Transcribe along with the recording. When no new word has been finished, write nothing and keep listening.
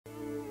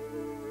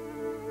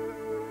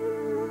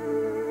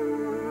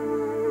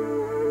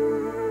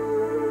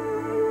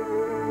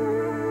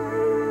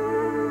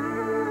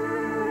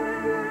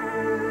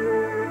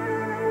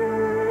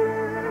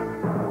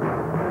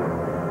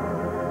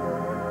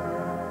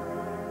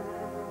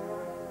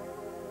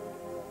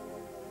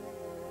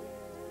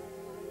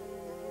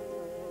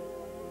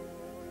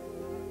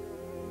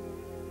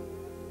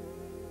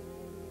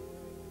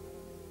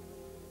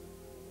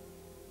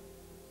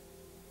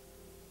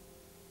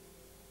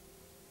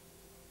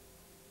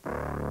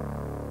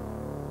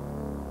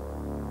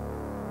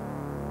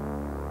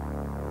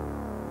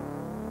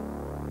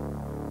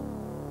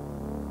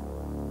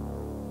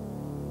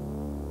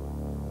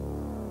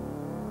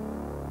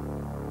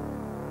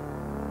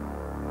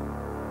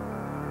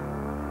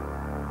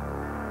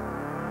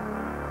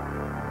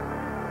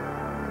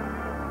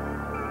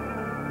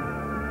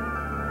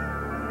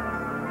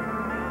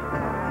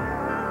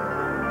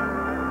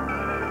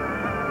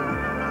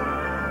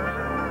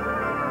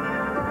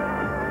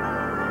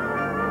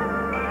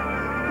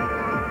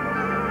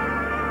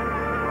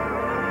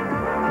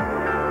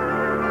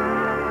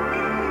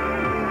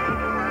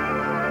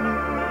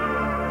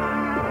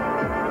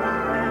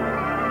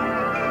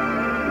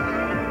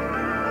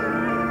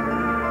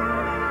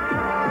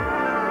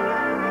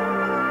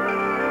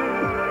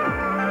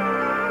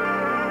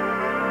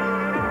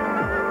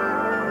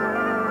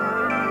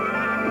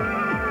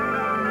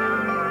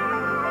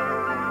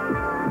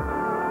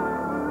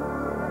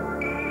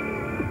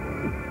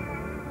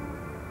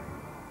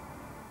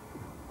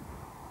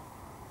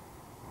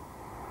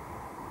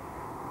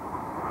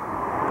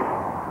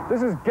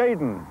This is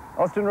Gaydon,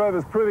 Austin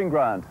Rover's proving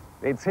ground.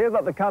 It's here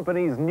that the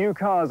company's new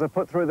cars are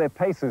put through their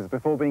paces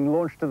before being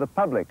launched to the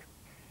public.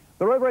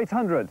 The Rover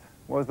 800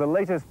 was the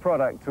latest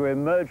product to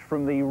emerge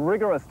from the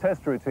rigorous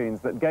test routines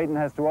that Gaydon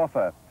has to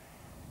offer.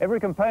 Every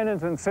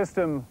component and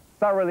system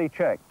thoroughly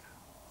checked.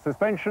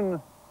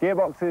 Suspension,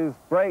 gearboxes,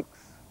 brakes,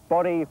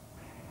 body,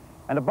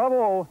 and above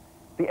all,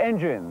 the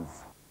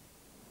engines.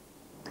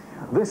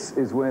 This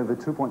is where the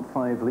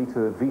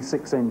 2.5-litre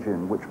V6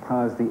 engine, which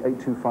powers the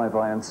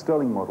 825i and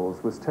Sterling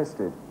models, was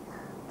tested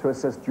to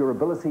assess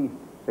durability,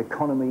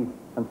 economy,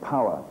 and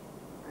power.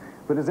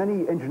 But as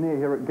any engineer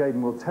here at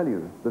Gaydon will tell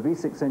you, the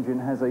V6 engine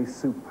has a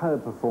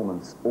superb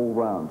performance all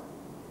round.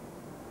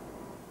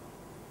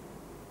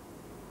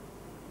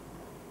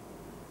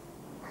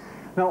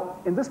 Now,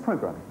 in this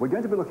program, we're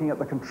going to be looking at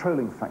the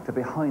controlling factor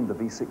behind the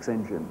V6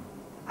 engine.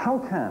 How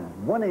can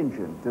one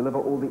engine deliver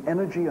all the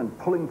energy and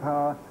pulling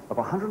power of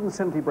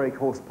 170 brake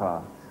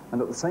horsepower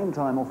and at the same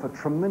time offer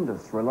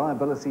tremendous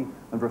reliability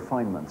and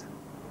refinement?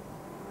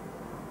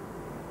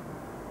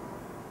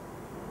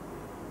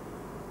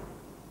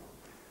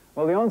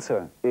 Well, the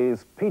answer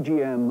is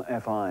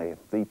PGM-FI,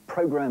 the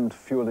programmed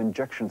fuel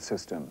injection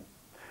system.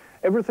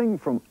 Everything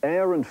from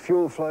air and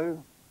fuel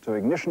flow to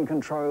ignition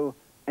control,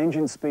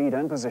 engine speed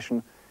and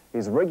position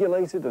is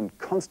regulated and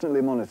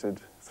constantly monitored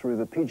through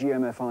the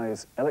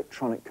PGM-FI's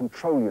electronic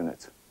control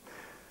unit.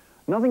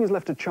 Nothing is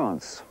left to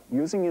chance.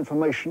 Using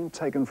information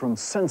taken from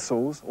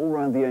sensors all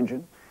around the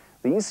engine,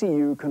 the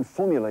ECU can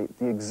formulate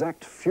the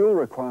exact fuel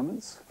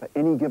requirements for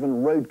any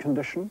given road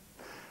condition,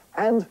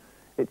 and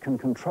it can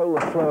control the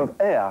flow of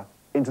air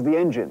into the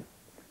engine.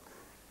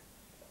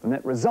 The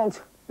net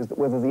result is that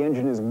whether the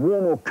engine is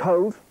warm or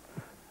cold,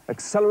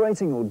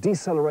 accelerating or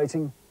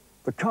decelerating,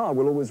 the car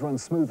will always run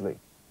smoothly.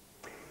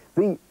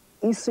 The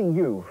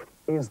ECU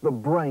is the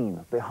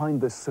brain behind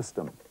this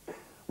system,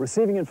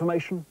 receiving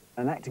information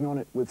and acting on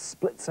it with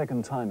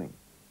split-second timing.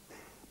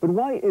 But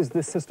why is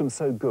this system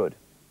so good?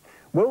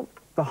 Well,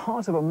 the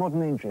heart of a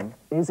modern engine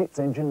is its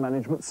engine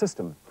management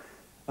system,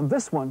 and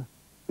this one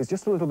is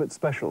just a little bit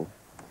special.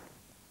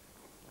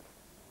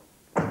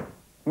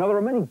 Now, there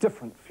are many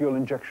different fuel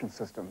injection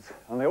systems,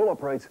 and they all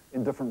operate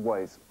in different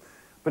ways.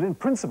 But in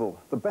principle,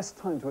 the best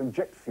time to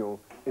inject fuel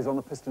is on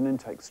the piston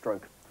intake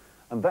stroke.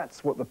 And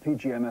that's what the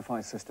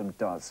PGM-FI system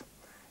does.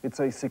 It's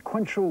a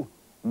sequential,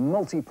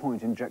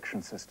 multi-point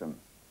injection system.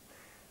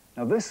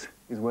 Now, this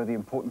is where the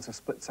importance of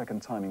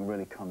split-second timing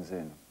really comes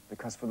in,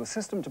 because for the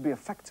system to be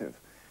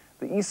effective,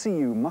 the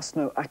ECU must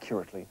know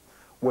accurately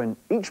when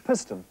each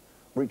piston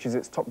reaches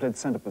its top dead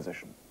center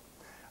position.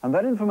 And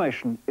that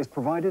information is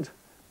provided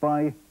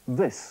by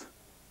this,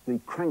 the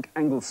crank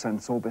angle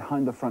sensor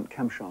behind the front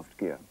camshaft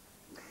gear.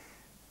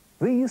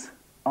 These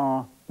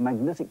are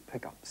magnetic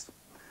pickups.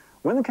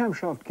 When the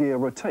camshaft gear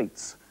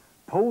rotates,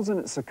 poles in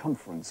its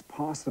circumference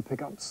pass the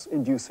pickups,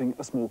 inducing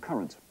a small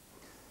current.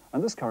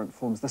 And this current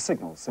forms the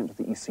signal sent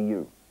to the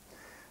ECU.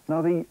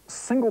 Now, the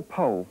single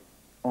pole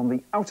on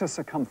the outer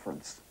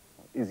circumference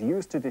is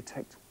used to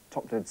detect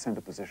top dead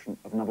center position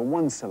of number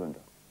 1 cylinder.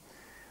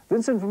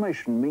 This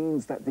information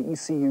means that the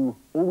ECU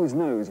always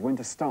knows when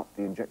to start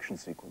the injection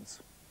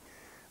sequence.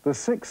 The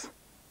 6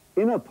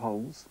 inner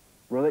poles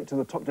relate to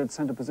the top dead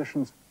center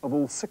positions of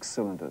all 6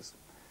 cylinders,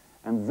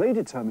 and they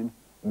determine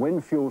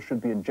when fuel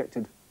should be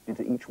injected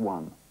into each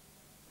one.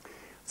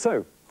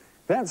 So,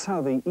 that's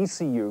how the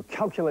ECU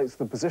calculates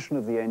the position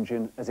of the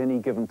engine at any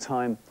given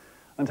time,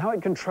 and how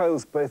it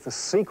controls both the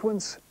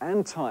sequence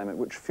and time at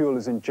which fuel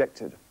is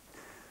injected.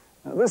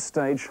 At this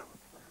stage,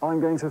 I'm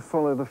going to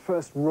follow the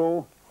first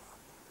rule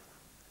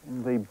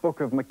in the Book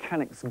of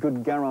Mechanics'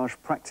 Good Garage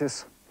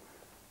Practice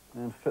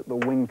and fit the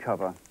wing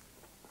cover.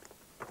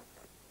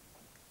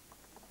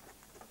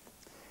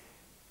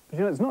 But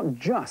you know, it's not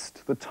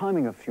just the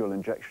timing of fuel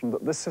injection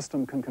that this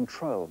system can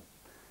control.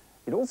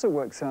 It also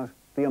works out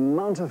the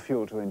amount of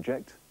fuel to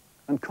inject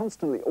and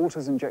constantly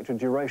alters injector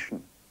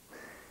duration.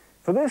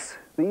 For this,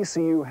 the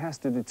ECU has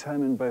to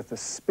determine both the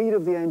speed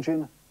of the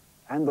engine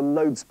and the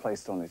loads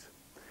placed on it.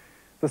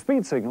 The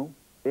speed signal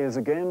is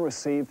again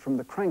received from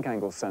the crank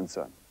angle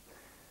sensor.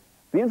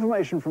 The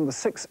information from the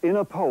 6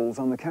 inner poles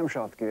on the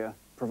camshaft gear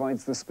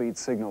provides the speed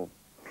signal.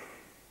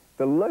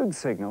 The load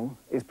signal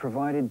is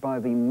provided by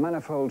the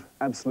manifold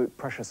absolute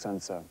pressure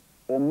sensor,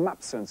 or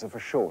MAP sensor for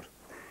short.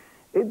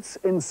 It's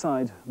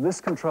inside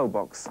this control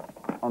box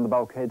on the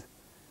bulkhead,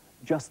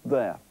 just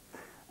there.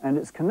 And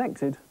it's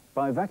connected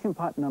by vacuum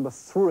pipe number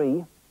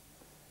 3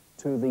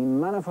 to the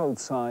manifold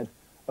side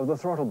of the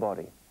throttle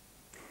body.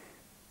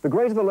 The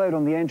greater the load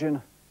on the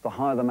engine, the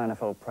higher the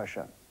manifold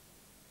pressure.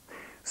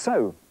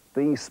 So,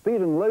 the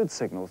speed and load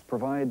signals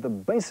provide the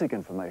basic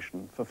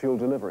information for fuel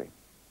delivery.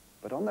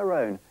 But on their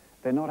own,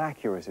 they're not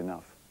accurate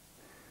enough.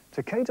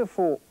 To cater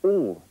for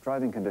all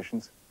driving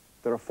conditions,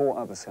 there are 4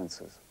 other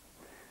sensors.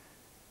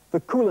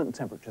 The coolant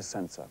temperature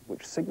sensor,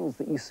 which signals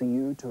the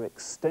ECU to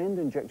extend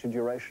injector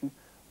duration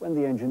when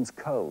the engine's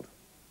cold.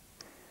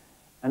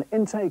 An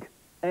intake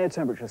air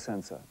temperature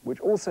sensor, which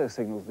also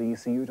signals the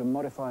ECU to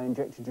modify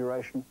injector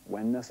duration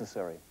when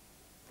necessary.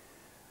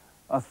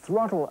 A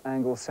throttle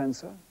angle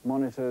sensor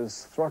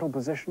monitors throttle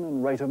position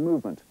and rate of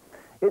movement.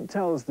 It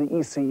tells the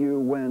ECU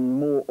when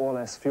more or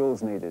less fuel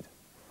is needed.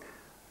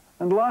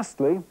 And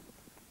lastly,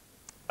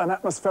 an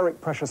atmospheric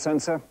pressure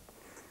sensor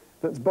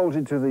that's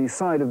bolted to the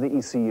side of the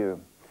ECU.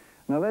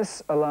 Now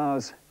this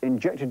allows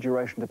injected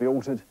duration to be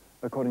altered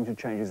according to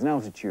changes in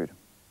altitude.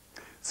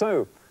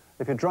 So,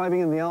 if you're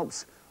driving in the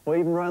Alps or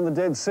even around the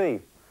Dead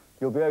Sea,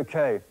 you'll be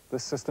okay.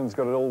 This system's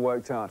got it all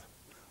worked out.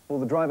 All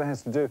the driver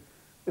has to do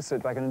is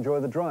sit back and enjoy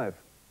the drive.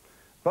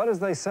 But as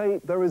they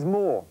say, there is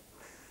more.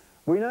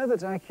 We know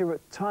that accurate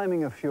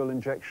timing of fuel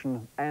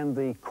injection and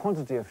the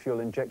quantity of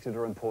fuel injected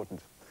are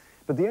important.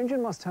 But the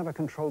engine must have a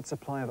controlled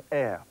supply of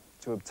air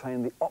to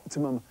obtain the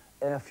optimum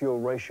air-fuel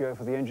ratio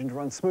for the engine to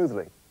run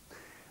smoothly.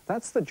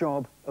 That's the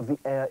job of the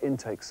air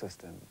intake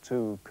system,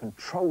 to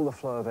control the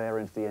flow of air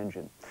into the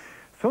engine.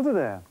 Filtered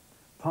air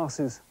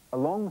passes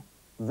along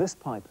this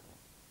pipe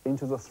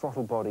into the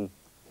throttle body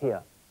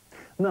here.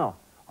 Now,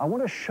 I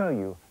want to show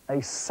you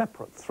a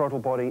separate throttle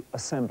body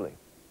assembly.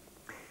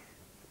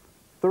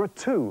 There are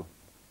two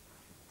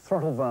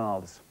throttle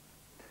valves,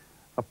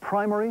 a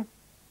primary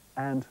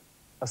and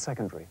a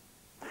secondary.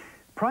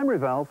 Primary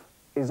valve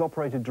is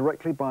operated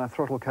directly by a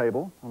throttle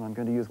cable, and I'm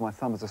going to use my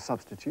thumb as a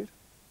substitute.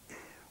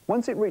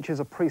 Once it reaches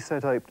a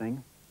preset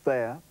opening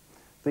there,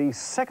 the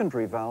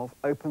secondary valve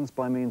opens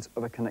by means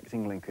of a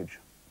connecting linkage,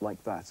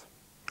 like that.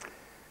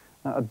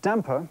 Now, a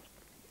damper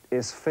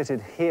is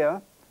fitted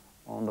here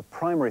on the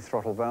primary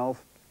throttle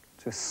valve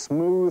to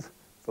smooth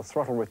the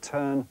throttle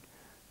return,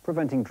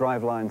 preventing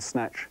driveline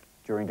snatch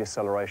during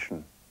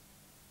deceleration.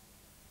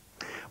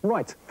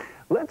 Right,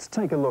 let's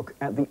take a look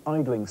at the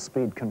idling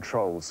speed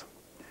controls.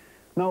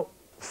 Now,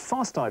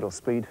 fast idle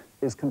speed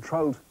is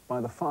controlled by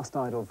the fast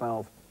idle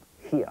valve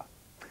here.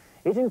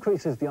 It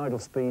increases the idle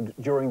speed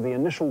during the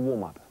initial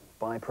warm-up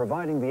by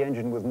providing the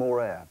engine with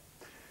more air.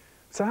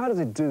 So how does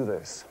it do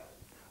this?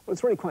 Well,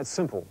 it's really quite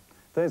simple.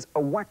 There's a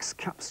wax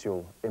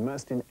capsule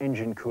immersed in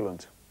engine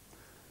coolant.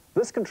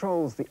 This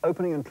controls the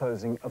opening and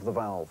closing of the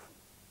valve.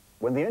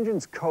 When the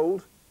engine's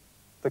cold,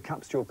 the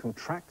capsule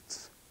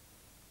contracts,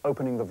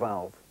 opening the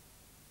valve.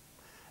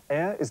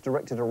 Air is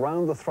directed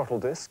around the throttle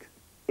disc,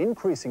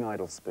 increasing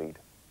idle speed.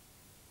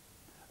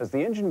 As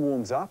the engine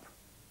warms up,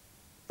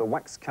 the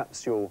wax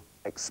capsule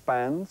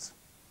expands,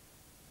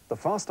 the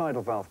fast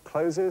idle valve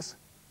closes,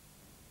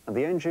 and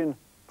the engine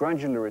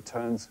gradually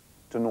returns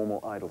to normal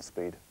idle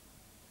speed.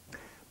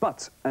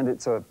 But, and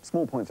it's a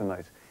small point to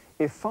note,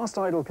 if fast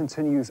idle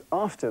continues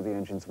after the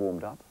engine's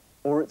warmed up,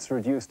 or it's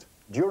reduced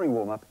during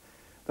warm-up,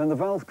 then the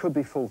valve could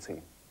be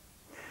faulty.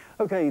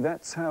 Okay,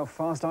 that's how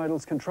fast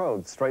idle's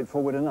controlled,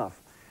 straightforward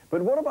enough.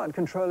 But what about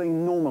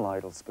controlling normal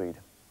idle speed?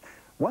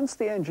 Once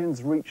the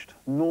engine's reached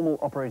normal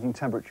operating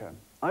temperature,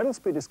 idle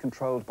speed is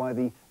controlled by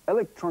the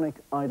electronic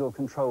idle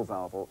control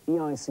valve, or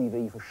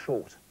EICV for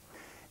short.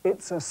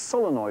 It's a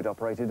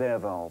solenoid-operated air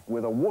valve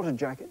with a water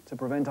jacket to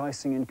prevent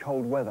icing in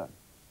cold weather.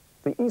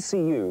 The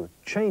ECU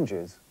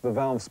changes the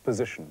valve's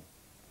position,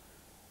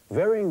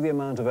 varying the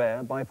amount of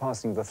air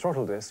bypassing the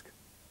throttle disc,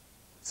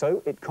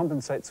 so it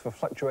compensates for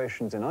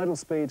fluctuations in idle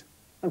speed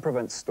and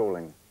prevents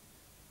stalling.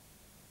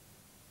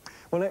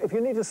 Well, now, if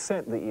you need to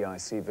set the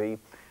EICV,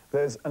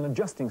 there's an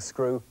adjusting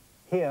screw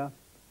here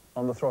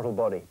on the throttle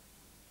body.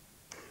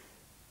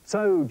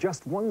 So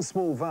just one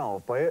small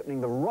valve, by opening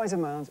the right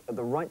amount at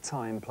the right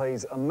time,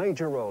 plays a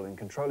major role in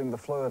controlling the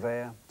flow of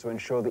air to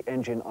ensure the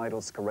engine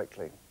idles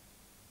correctly.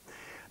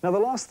 Now, the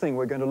last thing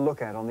we're going to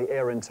look at on the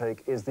air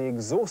intake is the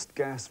exhaust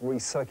gas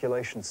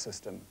recirculation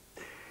system.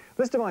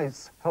 This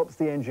device helps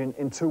the engine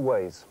in two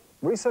ways.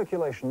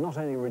 Recirculation not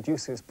only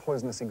reduces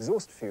poisonous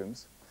exhaust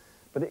fumes,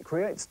 but it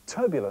creates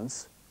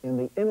turbulence in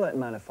the inlet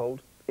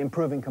manifold,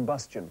 improving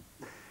combustion.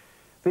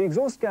 The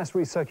exhaust gas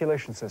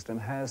recirculation system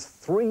has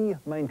three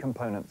main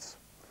components: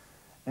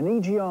 an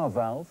EGR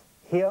valve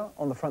here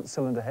on the front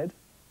cylinder head,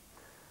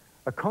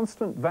 a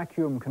constant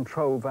vacuum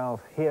control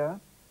valve here,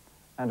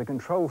 and a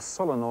control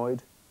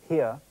solenoid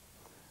here,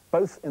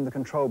 both in the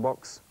control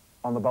box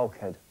on the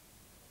bulkhead.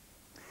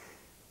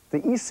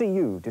 The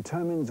ECU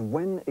determines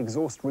when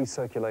exhaust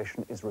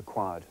recirculation is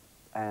required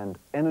and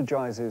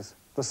energizes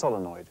the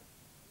solenoid.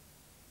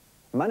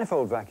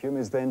 Manifold vacuum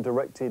is then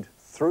directed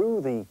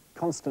through the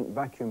constant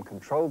vacuum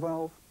control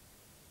valve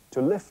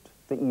to lift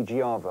the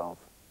EGR valve.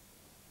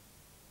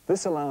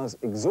 This allows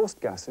exhaust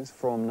gases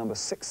from number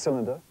 6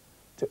 cylinder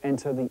to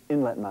enter the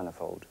inlet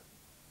manifold.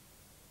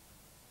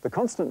 The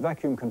constant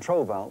vacuum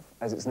control valve,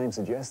 as its name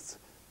suggests,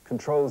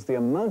 controls the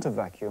amount of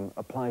vacuum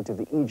applied to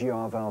the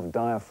EGR valve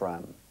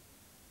diaphragm.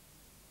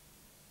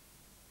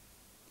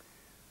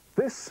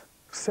 This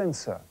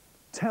sensor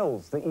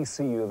tells the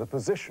ECU the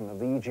position of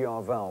the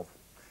EGR valve.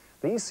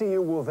 The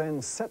ECU will then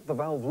set the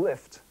valve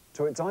lift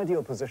to its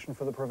ideal position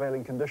for the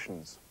prevailing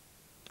conditions.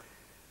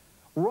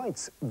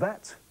 Right,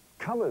 that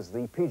covers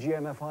the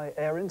PGM-FI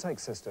air intake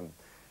system.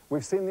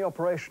 We've seen the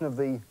operation of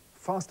the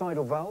fast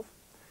idle valve,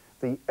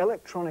 the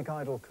electronic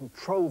idle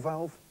control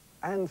valve,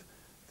 and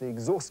the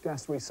exhaust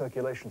gas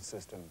recirculation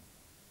system.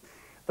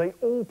 They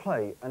all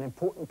play an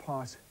important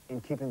part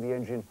in keeping the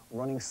engine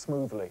running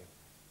smoothly.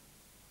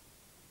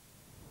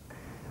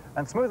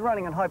 And smooth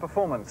running and high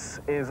performance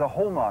is a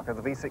hallmark of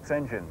the V6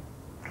 engine.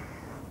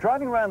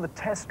 Driving around the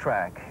test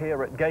track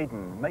here at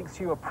Gaydon makes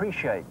you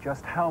appreciate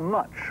just how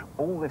much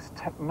all this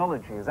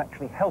technology is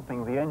actually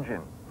helping the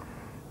engine,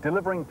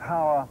 delivering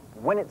power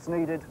when it's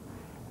needed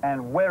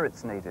and where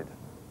it's needed.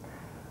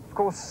 Of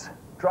course,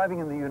 driving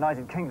in the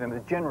United Kingdom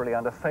is generally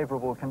under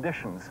favourable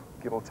conditions,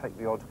 give or take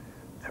the odd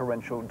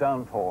torrential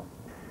downpour.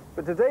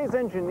 But today's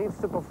engine needs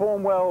to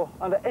perform well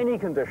under any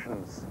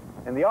conditions,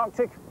 in the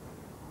Arctic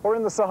or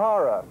in the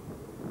Sahara.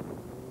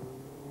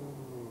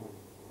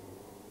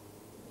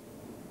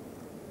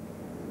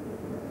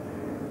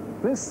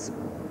 This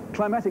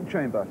climatic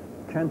chamber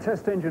can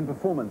test engine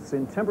performance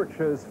in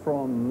temperatures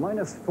from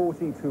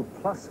 -40 to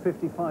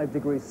 +55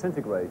 degrees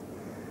centigrade,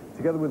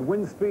 together with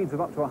wind speeds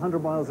of up to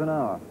 100 miles an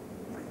hour.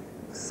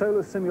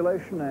 Solar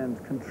simulation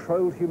and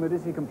controlled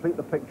humidity complete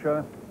the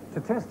picture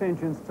to test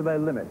engines to their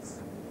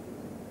limits.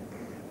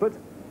 But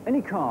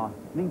any car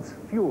needs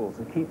fuel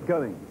to keep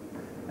going,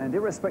 and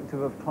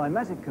irrespective of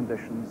climatic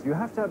conditions, you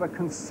have to have a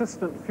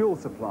consistent fuel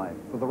supply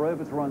for the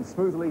Rover to run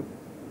smoothly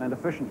and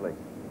efficiently.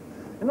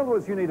 In other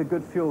words, you need a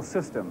good fuel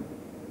system.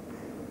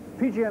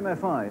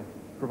 PGM-FI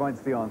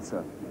provides the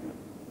answer.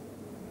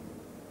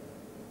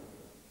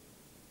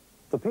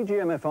 The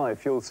PGM-FI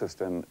fuel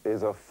system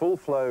is a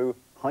full-flow,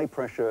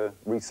 high-pressure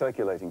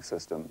recirculating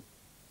system.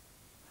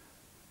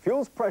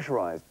 Fuel's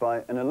pressurized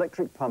by an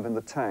electric pump in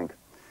the tank,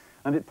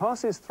 and it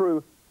passes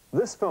through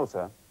this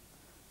filter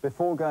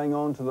before going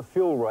on to the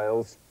fuel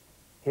rails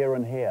here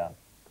and here.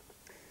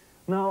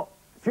 Now,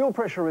 fuel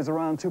pressure is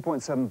around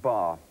 2.7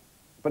 bar,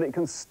 but it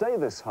can stay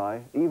this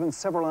high even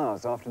several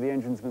hours after the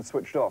engine's been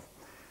switched off.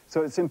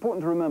 So it's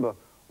important to remember,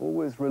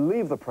 always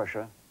relieve the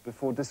pressure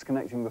before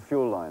disconnecting the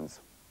fuel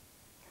lines.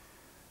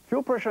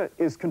 Fuel pressure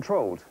is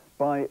controlled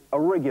by a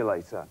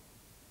regulator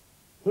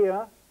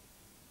here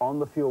on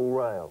the fuel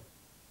rail.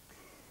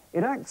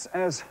 It acts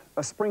as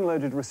a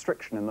spring-loaded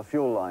restriction in the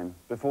fuel line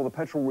before the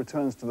petrol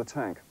returns to the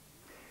tank.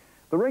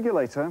 The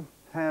regulator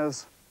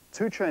has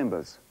two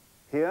chambers,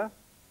 here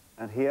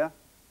and here,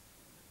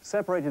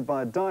 separated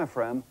by a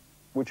diaphragm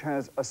which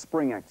has a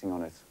spring acting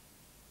on it.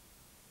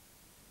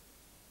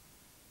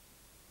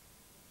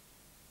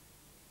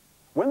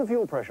 When the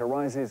fuel pressure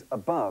rises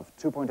above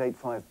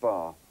 2.85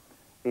 bar,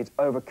 it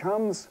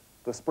overcomes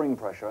the spring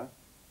pressure,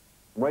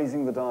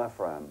 raising the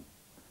diaphragm.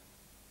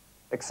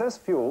 Excess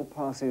fuel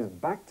passes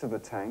back to the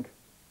tank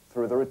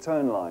through the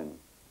return line.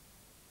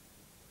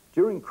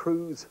 During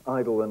cruise,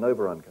 idle and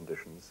overrun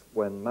conditions,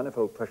 when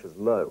manifold pressure is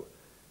low,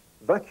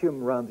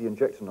 vacuum around the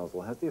injector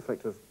nozzle has the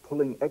effect of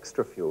pulling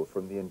extra fuel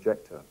from the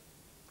injector,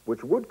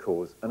 which would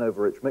cause an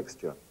overrich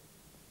mixture.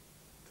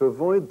 To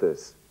avoid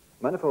this,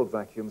 manifold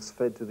vacuums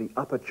fed to the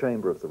upper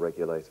chamber of the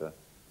regulator,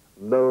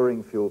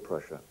 lowering fuel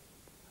pressure.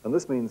 And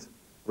this means,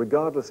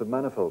 regardless of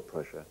manifold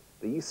pressure,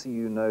 the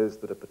ECU knows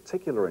that a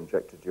particular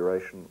injector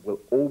duration will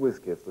always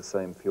give the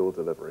same fuel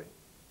delivery.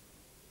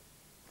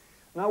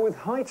 Now, with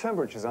high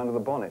temperatures under the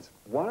bonnet,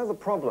 one of the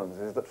problems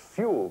is that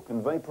fuel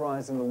can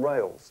vaporize in the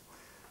rails,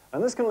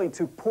 and this can lead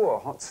to poor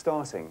hot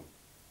starting.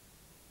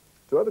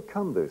 To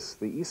overcome this,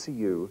 the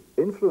ECU,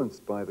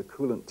 influenced by the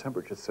coolant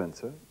temperature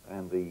sensor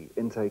and the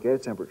intake air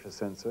temperature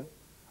sensor,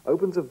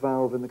 opens a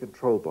valve in the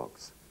control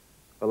box,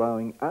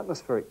 allowing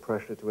atmospheric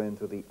pressure to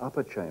enter the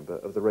upper chamber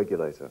of the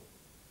regulator.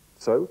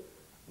 So,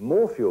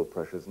 more fuel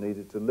pressure is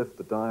needed to lift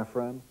the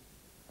diaphragm,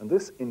 and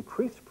this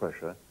increased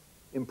pressure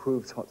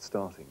improves hot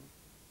starting.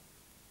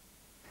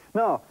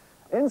 Now,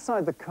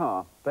 inside the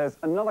car, there's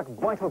another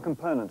vital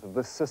component of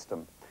this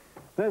system.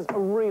 There's a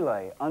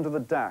relay under the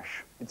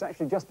dash. It's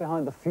actually just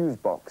behind the fuse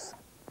box.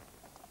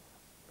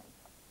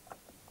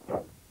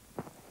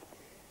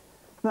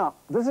 Now,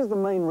 this is the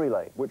main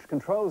relay, which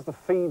controls the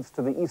feeds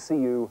to the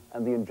ECU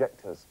and the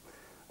injectors.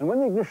 And when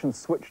the ignition's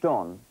switched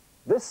on,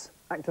 this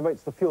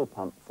activates the fuel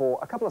pump for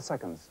a couple of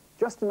seconds,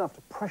 just enough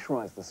to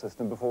pressurize the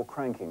system before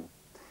cranking.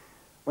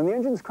 When the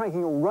engine's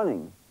cranking or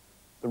running,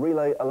 the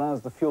relay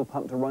allows the fuel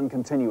pump to run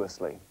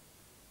continuously.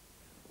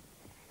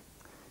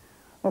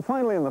 Well,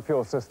 finally in the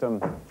fuel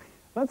system,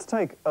 let's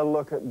take a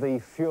look at the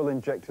fuel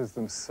injectors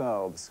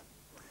themselves.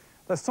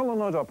 They're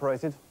solenoid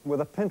operated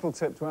with a pintle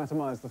tip to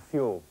atomize the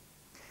fuel.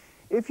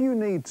 If you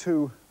need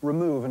to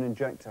remove an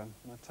injector,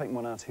 I've taken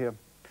one out here,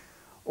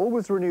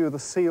 always renew the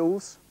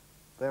seals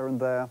there and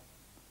there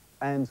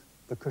and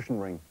the cushion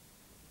ring.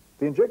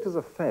 The injectors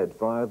are fed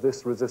via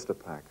this resistor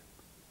pack,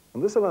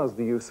 and this allows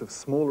the use of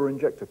smaller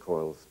injector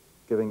coils,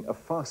 giving a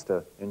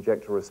faster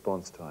injector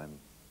response time.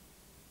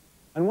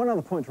 And one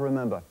other point to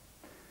remember,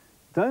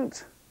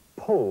 don't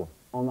pull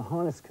on the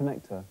harness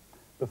connector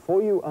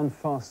before you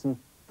unfasten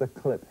the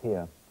clip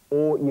here,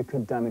 or you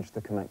could damage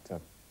the connector.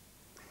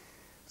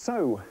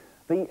 So,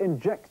 the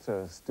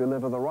injectors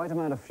deliver the right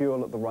amount of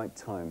fuel at the right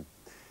time,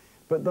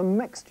 but the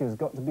mixture's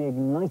got to be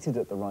ignited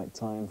at the right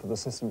time for the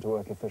system to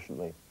work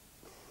efficiently.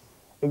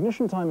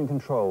 Ignition timing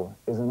control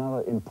is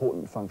another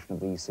important function of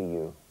the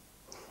ECU.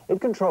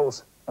 It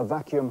controls a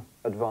vacuum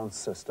advance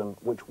system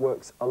which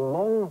works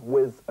along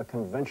with a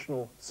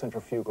conventional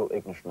centrifugal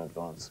ignition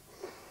advance.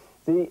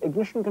 The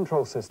ignition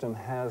control system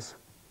has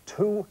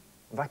two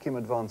vacuum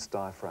advanced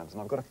diaphragms,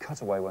 and I've got a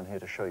cutaway one here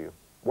to show you.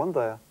 One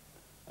there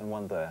and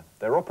one there.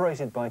 They're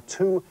operated by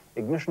two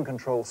ignition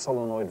control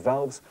solenoid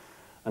valves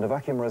and a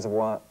vacuum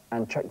reservoir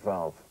and check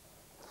valve.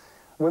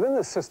 Within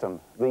this system,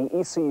 the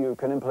ECU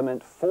can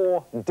implement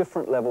 4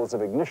 different levels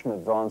of ignition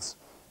advance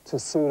to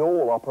suit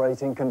all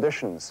operating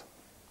conditions.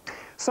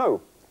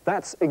 So,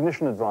 that's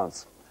ignition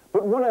advance.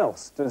 But what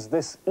else does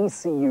this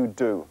ECU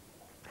do?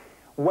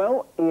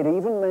 Well, it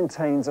even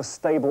maintains a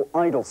stable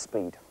idle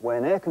speed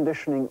when air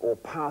conditioning or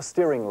power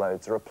steering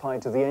loads are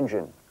applied to the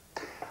engine.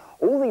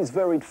 All these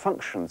varied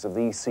functions of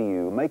the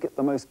ECU make it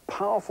the most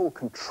powerful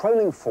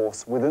controlling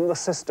force within the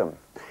system.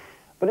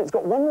 But it's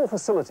got one more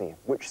facility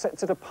which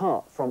sets it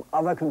apart from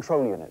other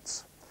control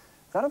units,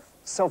 that of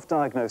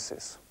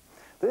self-diagnosis.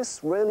 This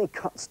really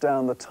cuts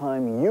down the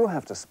time you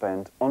have to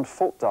spend on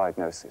fault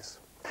diagnosis.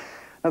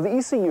 Now, the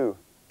ECU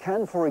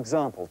can, for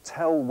example,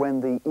 tell when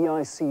the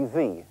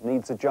EICV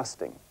needs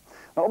adjusting.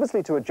 Now,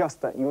 obviously, to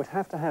adjust that, you would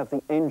have to have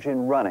the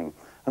engine running,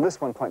 and this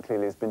one quite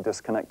clearly has been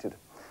disconnected.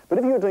 But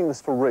if you were doing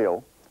this for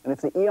real, and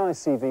if the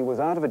EICV was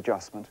out of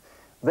adjustment,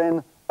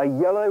 then a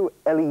yellow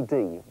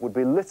LED would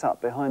be lit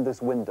up behind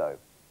this window.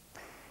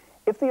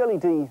 If the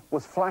LED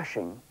was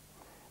flashing,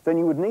 then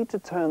you would need to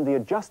turn the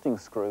adjusting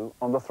screw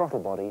on the throttle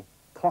body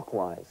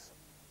clockwise.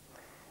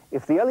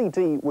 If the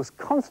LED was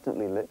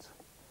constantly lit,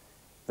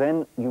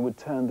 then you would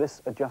turn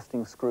this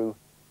adjusting screw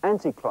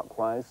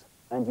anti-clockwise,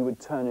 and you would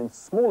turn in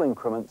small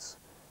increments,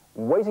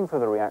 waiting for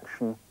the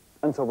reaction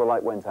until the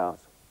light went out.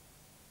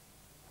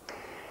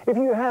 If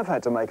you have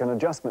had to make an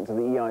adjustment to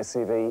the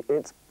EICV,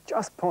 it's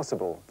just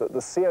possible that the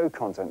CO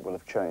content will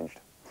have changed.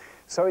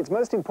 So it's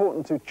most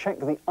important to check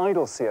the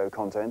idle CO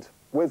content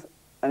with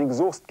an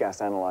exhaust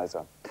gas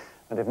analyzer.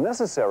 And if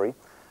necessary,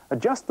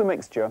 adjust the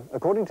mixture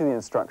according to the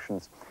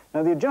instructions.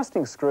 Now, the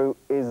adjusting screw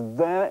is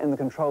there in the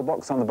control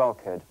box on the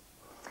bulkhead.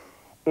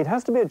 It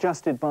has to be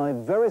adjusted by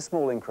very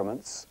small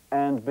increments,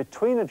 and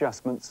between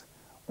adjustments,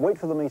 wait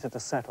for the meter to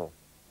settle.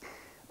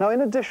 Now,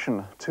 in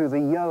addition to the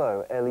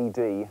yellow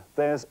LED,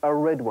 there's a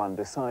red one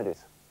beside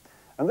it.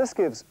 And this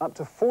gives up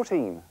to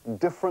 14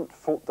 different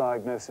fault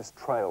diagnosis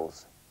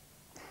trails.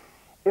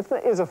 If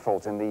there is a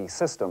fault in the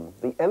system,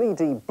 the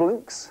LED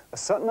blinks a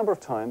certain number of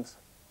times,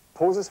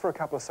 pauses for a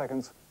couple of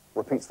seconds,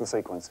 repeats the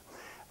sequence.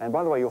 And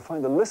by the way, you'll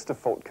find a list of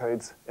fault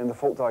codes in the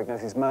fault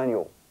diagnosis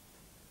manual.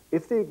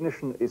 If the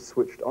ignition is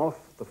switched off,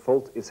 the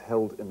fault is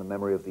held in the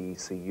memory of the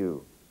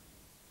ECU.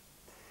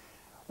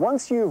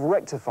 Once you've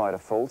rectified a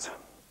fault,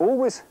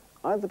 always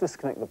either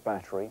disconnect the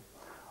battery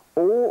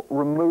or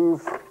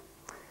remove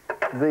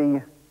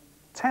the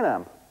 10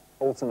 amp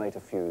alternator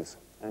fuse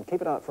and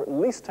keep it out for at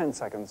least 10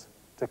 seconds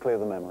to clear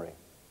the memory.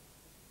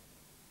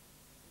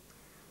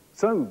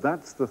 So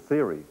that's the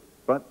theory,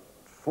 but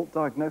fault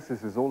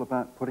diagnosis is all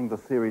about putting the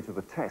theory to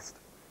the test.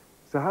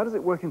 So how does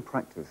it work in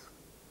practice?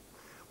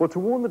 Well, to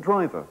warn the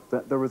driver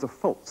that there is a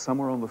fault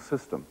somewhere on the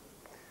system,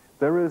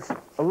 there is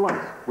a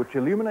light which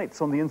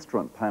illuminates on the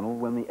instrument panel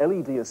when the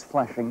LED is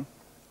flashing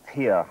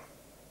here.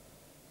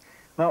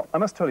 Now, I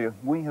must tell you,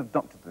 we have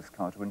doctored this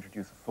car to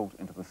introduce a fault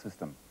into the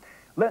system.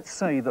 Let's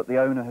say that the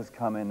owner has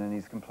come in and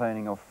he's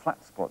complaining of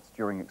flat spots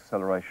during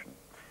acceleration.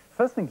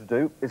 First thing to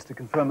do is to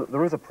confirm that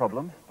there is a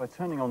problem by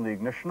turning on the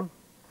ignition,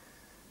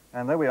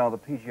 and there we are, the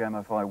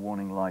PGM-FI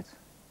warning light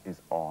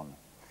is on.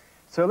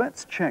 So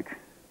let's check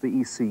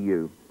the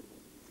ECU,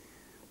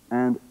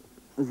 and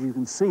as you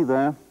can see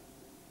there,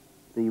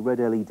 the red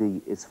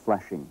LED is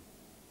flashing.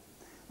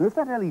 Now, if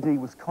that LED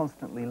was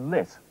constantly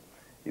lit,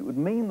 it would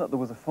mean that there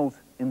was a fault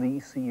in the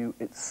ECU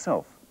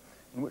itself,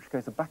 in which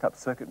case a backup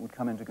circuit would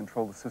come in to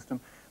control the system.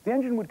 The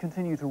engine would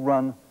continue to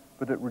run,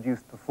 but at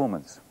reduced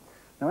performance.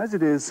 Now, as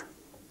it is,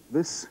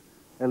 this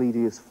LED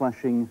is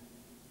flashing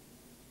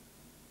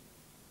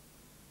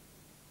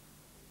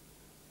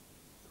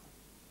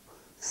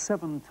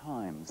seven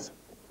times.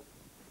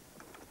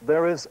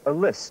 There is a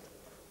list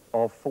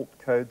of fault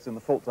codes in the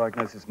fault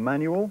diagnosis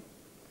manual,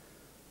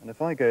 and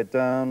if I go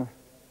down,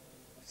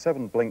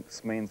 7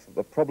 blinks means that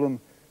the problem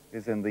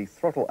is in the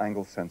throttle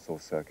angle sensor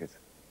circuit.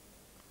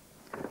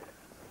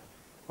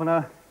 Well,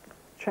 now,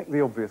 check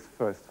the obvious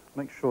first.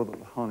 Make sure that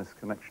the harness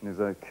connection is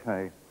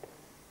okay,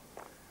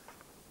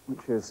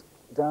 which is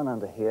down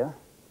under here,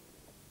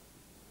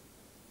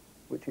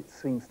 which it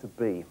seems to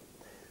be.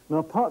 Now,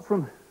 apart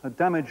from a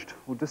damaged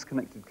or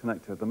disconnected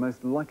connector, the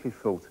most likely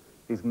fault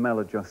is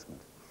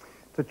maladjustment.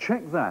 To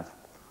check that,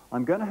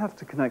 I'm going to have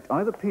to connect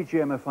either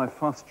PGM-FI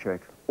Fast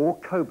Check or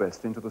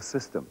Cobest into the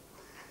system.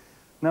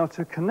 Now,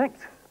 to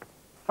connect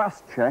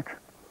Fast Check,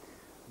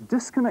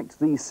 disconnect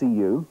the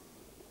ECU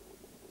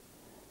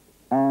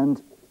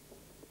and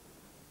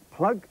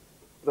plug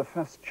the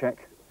Fast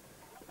Check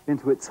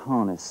into its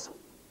harness.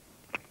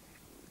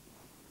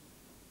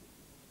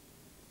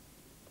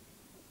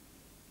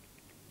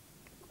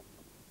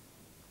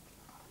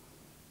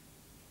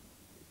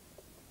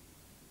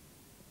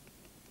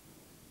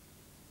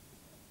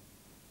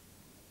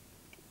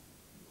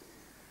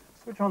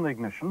 Switch on the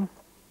ignition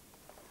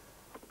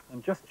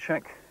and just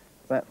check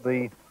that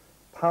the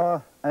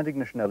power and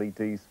ignition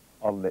LEDs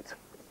are lit.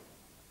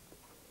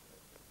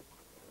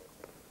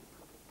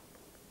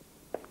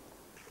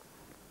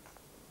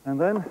 And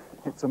then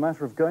it's a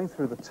matter of going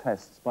through the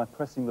tests by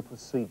pressing the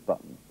proceed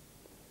button.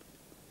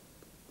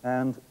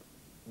 And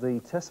the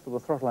test for the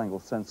throttle angle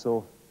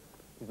sensor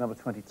is number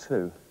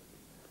 22.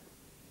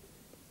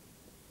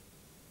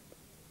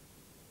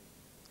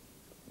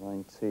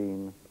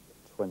 19,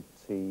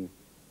 20,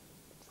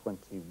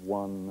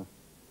 21,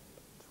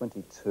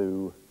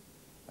 22,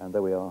 and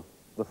there we are.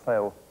 The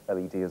fail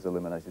LED is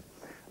illuminated.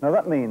 Now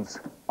that means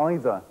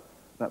either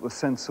that the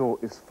sensor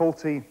is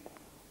faulty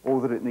or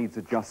that it needs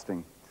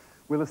adjusting.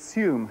 We'll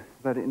assume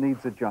that it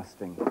needs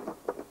adjusting.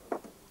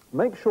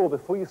 Make sure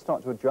before you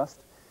start to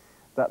adjust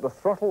that the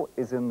throttle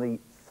is in the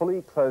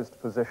fully closed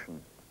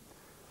position.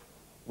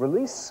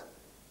 Release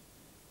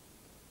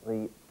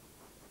the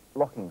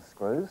locking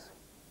screws.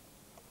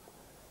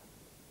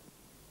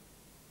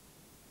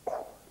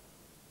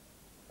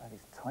 That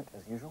is tight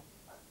as usual.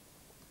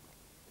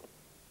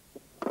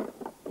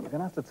 You're going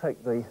to have to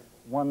take the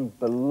one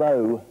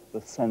below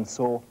the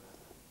sensor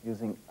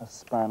using a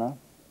spanner.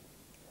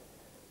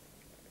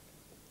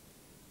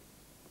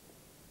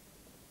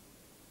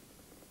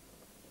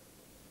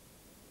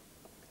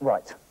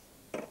 Right.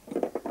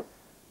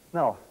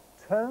 Now,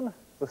 turn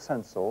the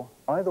sensor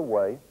either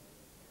way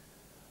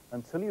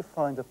until you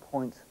find a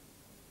point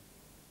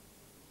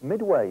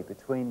midway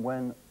between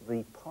when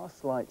the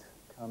pass light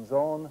comes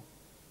on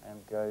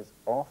and goes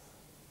off,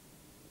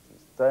 which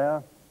is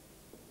there.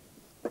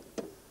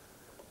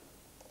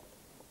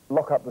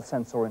 Lock up the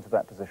sensor into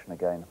that position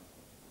again.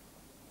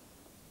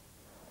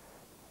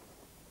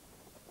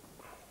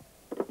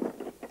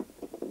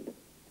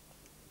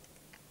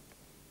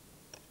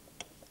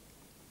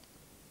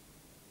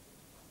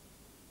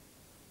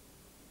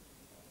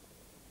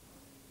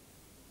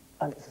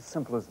 And it's as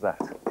simple as that.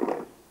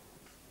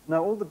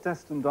 Now, all the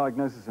test and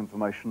diagnosis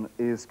information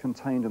is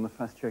contained in the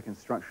fast check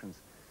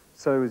instructions.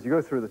 So as you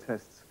go through the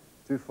tests,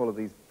 do follow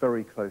these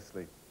very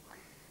closely.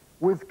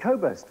 With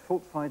Cobest,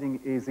 fault finding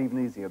is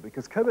even easier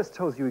because Cobest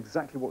tells you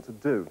exactly what to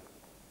do.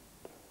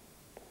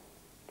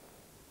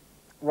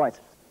 Right.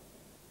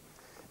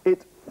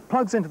 It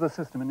plugs into the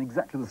system in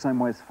exactly the same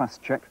way as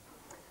fast check.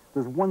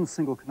 There's one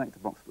single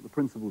connector box, but the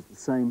principle's the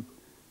same.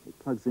 It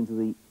plugs into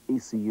the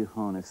ECU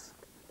harness.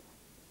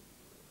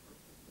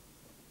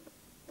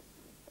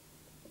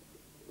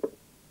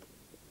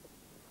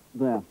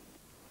 There.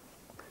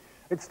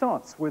 It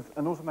starts with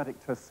an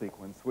automatic test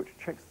sequence which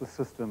checks the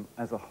system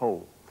as a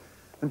whole.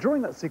 And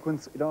during that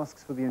sequence, it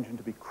asks for the engine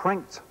to be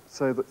cranked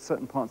so that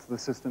certain parts of the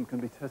system can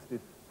be tested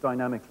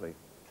dynamically.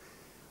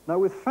 Now,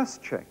 with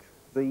fast check,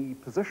 the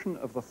position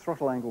of the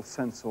throttle angle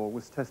sensor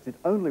was tested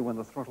only when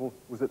the throttle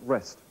was at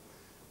rest.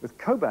 With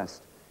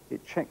Cobest,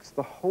 it checks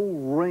the whole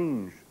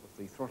range of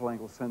the throttle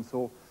angle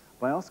sensor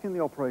by asking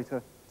the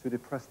operator to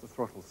depress the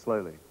throttle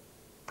slowly.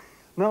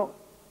 Now,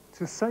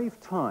 to save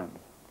time,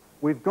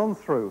 we've gone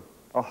through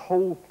a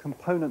whole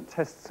component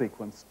test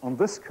sequence on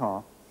this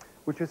car,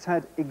 which has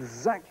had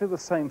exactly the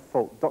same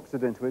fault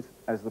doctored into it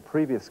as the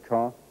previous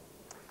car.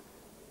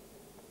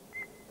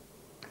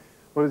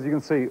 Well, as you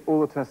can see, all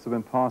the tests have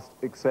been passed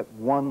except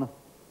one,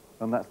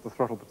 and that's the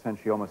throttle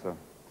potentiometer.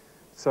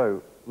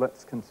 So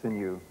let's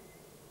continue.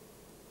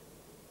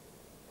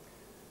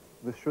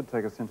 This should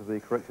take us into the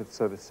corrected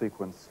service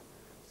sequence.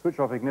 Switch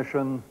off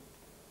ignition.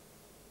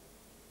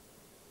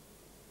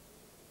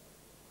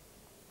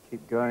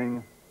 Keep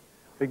going.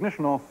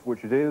 Ignition off,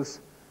 which it is.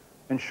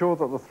 Ensure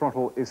that the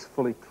throttle is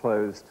fully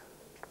closed,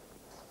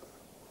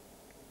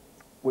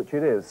 which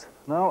it is.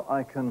 Now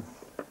I can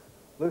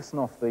loosen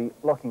off the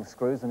locking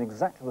screws in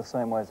exactly the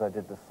same way as I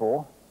did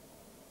before.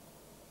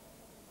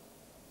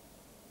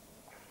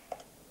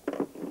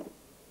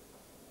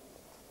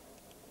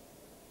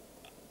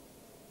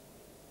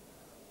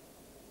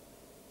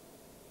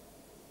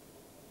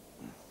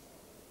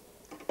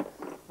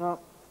 Now,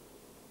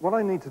 what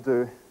I need to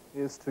do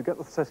is to get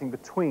the setting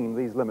between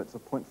these limits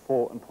of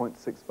 0.4 and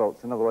 0.6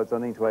 volts. In other words, I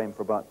need to aim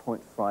for about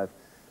 0.5.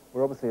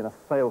 We're obviously in a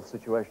fail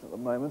situation at the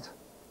moment,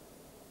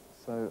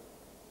 so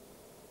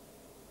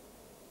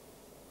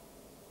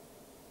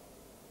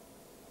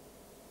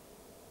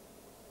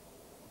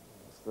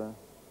there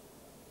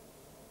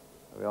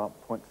we are,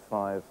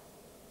 0.5,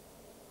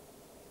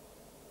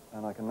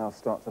 and I can now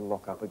start to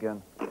lock up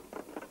again.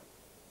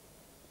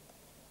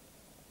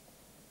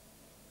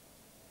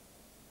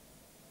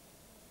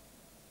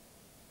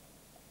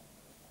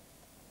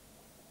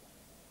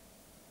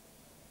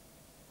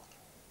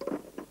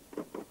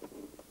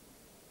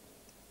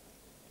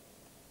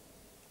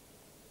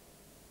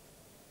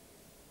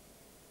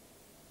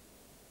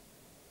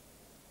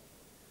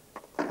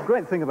 The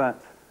great thing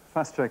about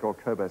fast check or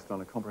Cobest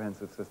on a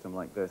comprehensive system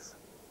like this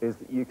is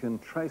that you can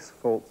trace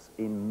faults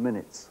in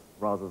minutes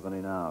rather than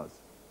in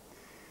hours.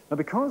 Now,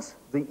 because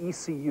the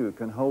ECU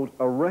can hold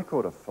a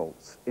record of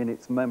faults in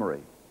its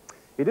memory,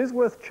 it is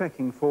worth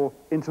checking for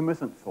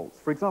intermittent faults.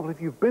 For example, if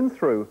you've been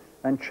through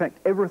and checked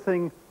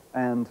everything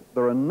and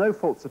there are no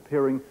faults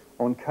appearing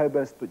on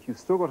Cobest, but you've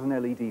still got an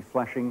LED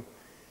flashing,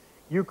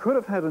 you could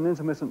have had an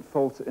intermittent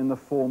fault in the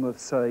form of,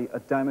 say, a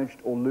damaged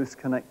or loose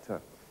connector.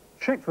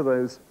 Check for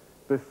those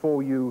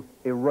before you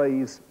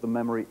erase the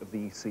memory of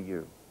the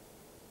ECU.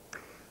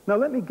 Now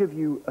let me give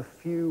you a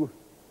few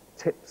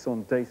tips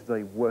on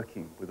day-to-day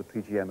working with the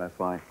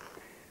PGM-FI.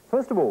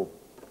 First of all,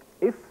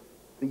 if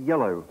the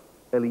yellow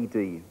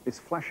LED is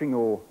flashing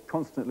or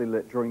constantly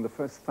lit during the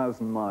first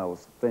 1,000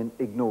 miles, then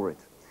ignore it.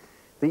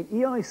 The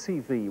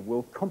EICV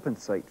will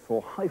compensate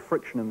for high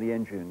friction in the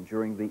engine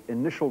during the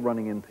initial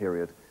running-in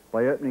period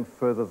by opening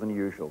further than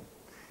usual.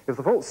 If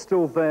the fault's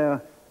still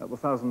there at the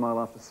 1,000-mile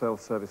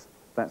after-sales service,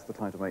 that's the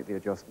time to make the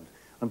adjustment.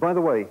 And by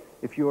the way,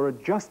 if you are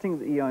adjusting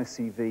the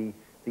EICV,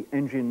 the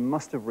engine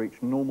must have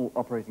reached normal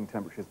operating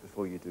temperatures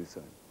before you do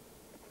so.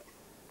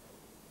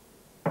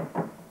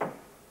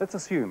 Let's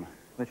assume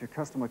that your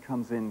customer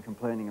comes in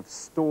complaining of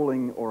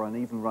stalling or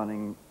uneven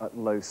running at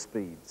low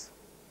speeds.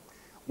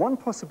 One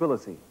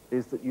possibility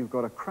is that you've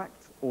got a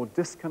cracked or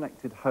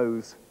disconnected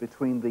hose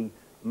between the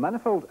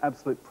manifold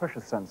absolute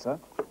pressure sensor,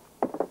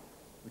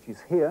 which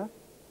is here,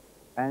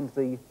 and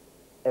the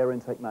air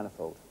intake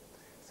manifold.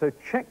 So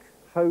check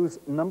hose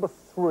number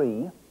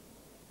 3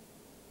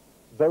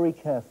 very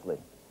carefully.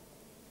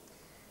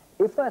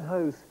 If that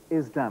hose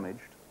is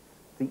damaged,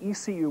 the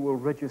ECU will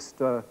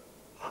register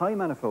high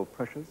manifold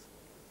pressures,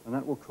 and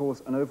that will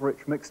cause an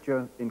overrich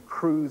mixture in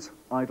cruise,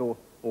 idle,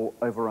 or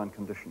overrun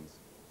conditions.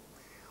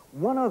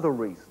 One other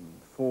reason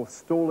for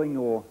stalling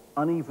or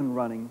uneven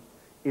running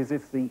is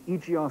if the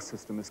EGR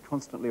system is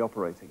constantly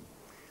operating.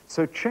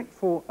 So check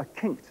for a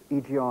kinked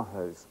EGR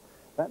hose.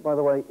 That, by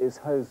the way, is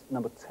hose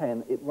number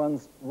 10. It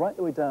runs right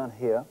the way down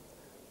here,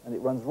 and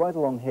it runs right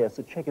along here,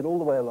 so check it all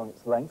the way along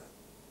its length.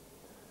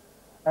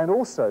 And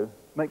also,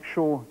 make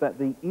sure that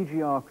the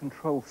EGR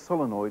control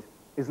solenoid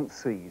isn't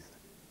seized.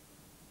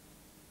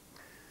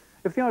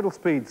 If the idle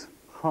speed's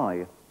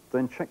high,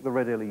 then check the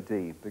red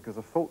LED, because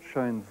a fault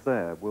shown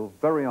there will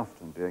very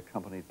often be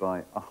accompanied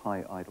by a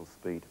high idle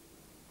speed.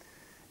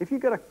 If you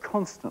get a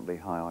constantly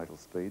high idle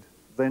speed,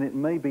 then it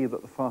may be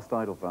that the fast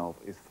idle valve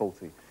is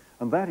faulty,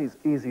 and that is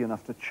easy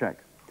enough to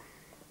check.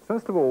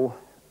 First of all,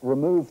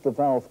 remove the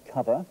valve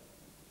cover.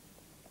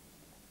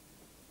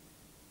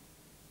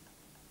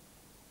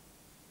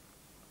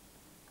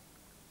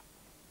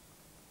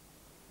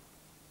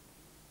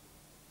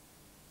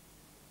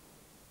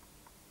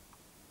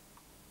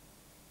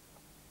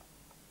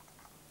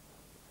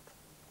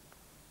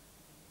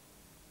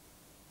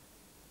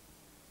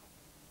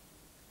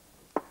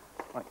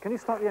 Right, can you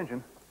start the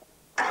engine?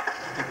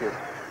 Thank you.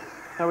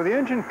 Now, with the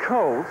engine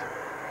cold,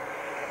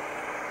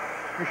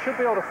 you should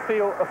be able to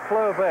feel a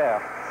flow of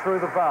air through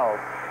the valve.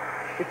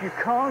 If you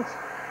can't,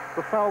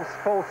 the valve's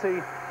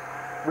faulty,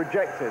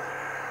 reject it.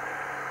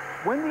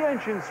 When the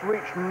engine's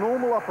reached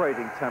normal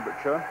operating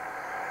temperature,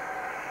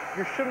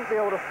 you shouldn't be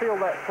able to feel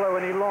that flow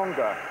any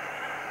longer.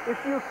 If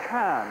you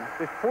can,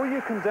 before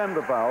you condemn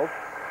the valve,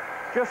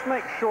 just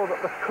make sure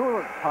that the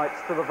coolant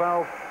pipes to the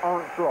valve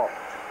aren't blocked.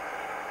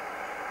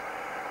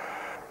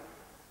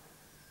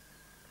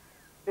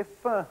 If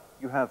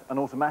you have an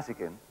automatic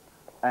in,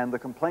 and the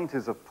complaint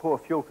is of poor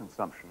fuel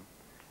consumption,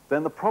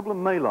 then the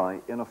problem may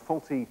lie in a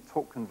faulty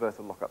torque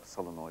converter lockup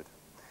solenoid.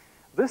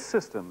 This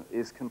system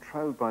is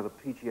controlled by the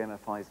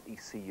PGM-FI's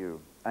ECU,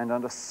 and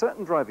under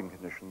certain driving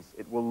conditions,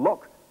 it will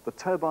lock the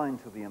turbine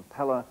to the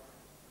impeller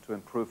to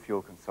improve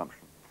fuel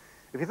consumption.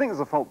 If you think there's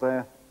a fault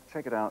there,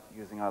 check it out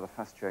using either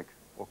FastCheck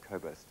or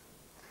Cobest.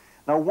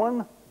 Now,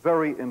 one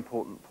very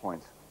important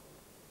point.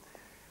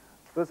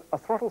 There's a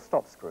throttle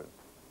stop screw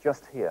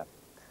just here.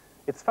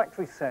 It's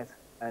factory set,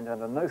 and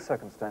under no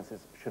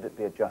circumstances should it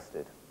be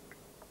adjusted.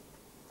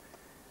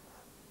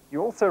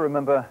 You also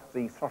remember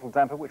the throttle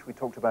damper, which we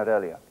talked about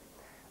earlier.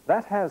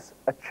 That has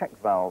a check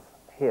valve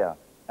here,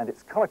 and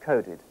it's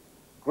color-coded,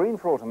 green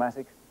for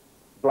automatic,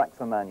 black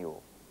for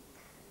manual.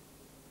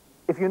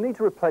 If you need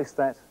to replace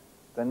that,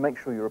 then make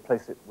sure you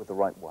replace it with the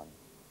right one.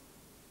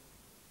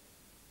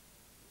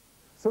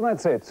 So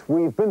that's it.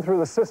 We've been through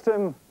the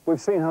system,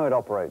 we've seen how it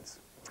operates.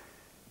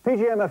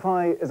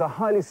 PGM-FI is a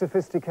highly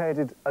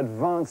sophisticated,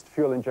 advanced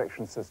fuel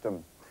injection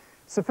system.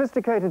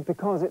 Sophisticated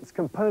because its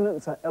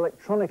components are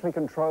electronically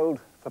controlled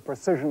for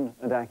precision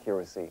and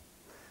accuracy.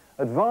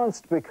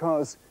 Advanced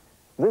because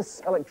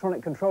this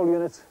electronic control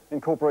unit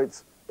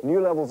incorporates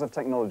new levels of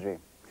technology.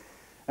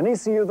 An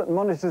ECU that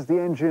monitors the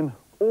engine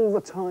all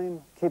the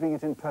time, keeping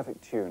it in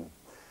perfect tune.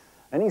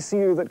 An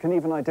ECU that can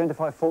even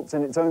identify faults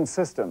in its own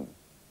system.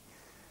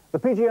 The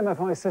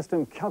PGM-FI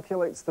system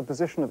calculates the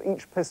position of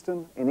each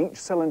piston in each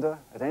cylinder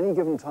at any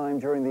given time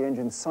during the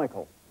engine's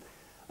cycle.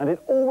 And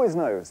it always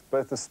knows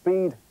both the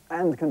speed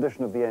and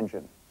condition of the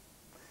engine.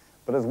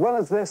 But as well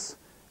as this,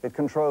 it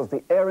controls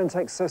the air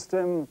intake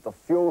system, the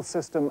fuel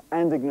system,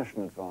 and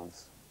ignition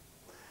advance.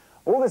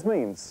 All this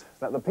means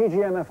that the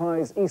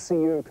PGM-FI's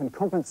ECU can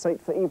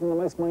compensate for even the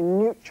most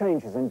minute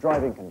changes in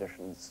driving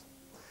conditions.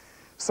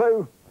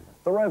 So,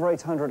 the Rover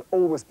 800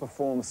 always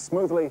performs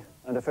smoothly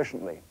and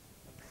efficiently.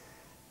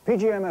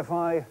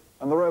 PGM-FI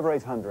and the Rover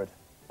 800,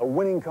 a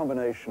winning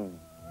combination.